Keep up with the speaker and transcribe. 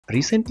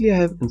Recently I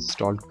have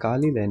installed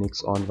Kali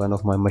Linux on one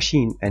of my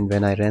machine, and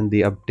when I ran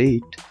the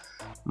update,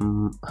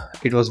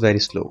 it was very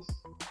slow.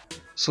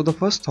 So the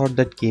first thought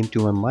that came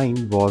to my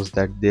mind was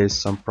that there's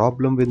some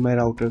problem with my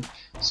router.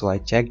 So I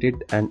checked it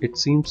and it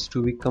seems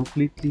to be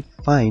completely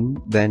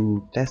fine.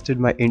 Then tested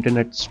my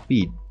internet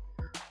speed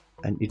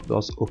and it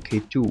was okay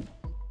too.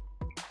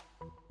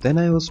 Then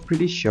I was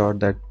pretty sure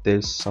that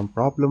there's some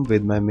problem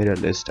with my mirror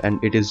list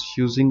and it is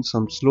using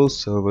some slow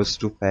servers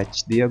to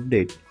fetch the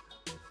update.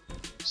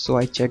 So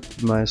I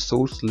checked my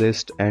source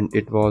list and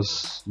it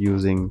was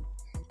using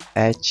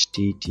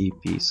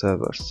HTTP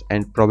servers,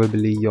 and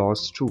probably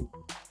yours too.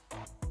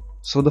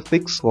 So the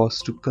fix was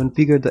to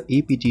configure the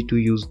apt to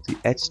use the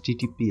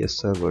HTTPS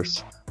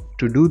servers.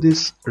 To do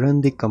this,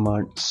 run the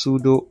command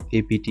sudo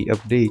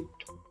apt-update.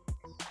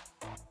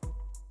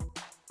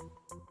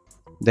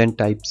 Then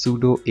type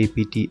sudo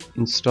apt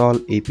install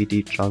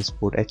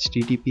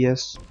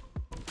apt-transport-https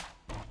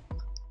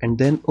and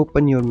then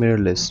open your mirror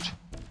list.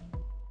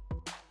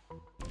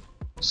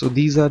 So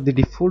these are the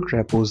default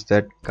repos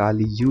that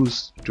Kali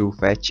used to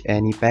fetch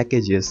any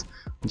packages.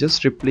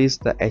 Just replace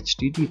the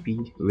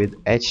HTTP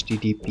with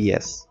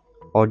HTTPS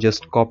or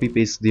just copy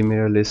paste the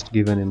mirror list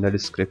given in the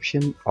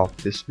description of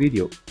this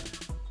video.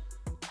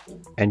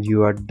 And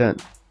you are done.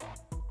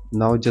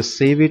 Now just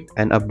save it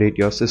and update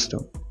your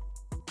system.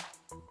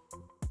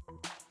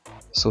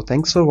 So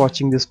thanks for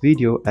watching this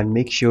video and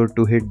make sure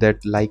to hit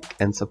that like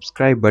and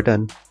subscribe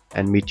button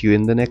and meet you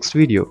in the next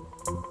video.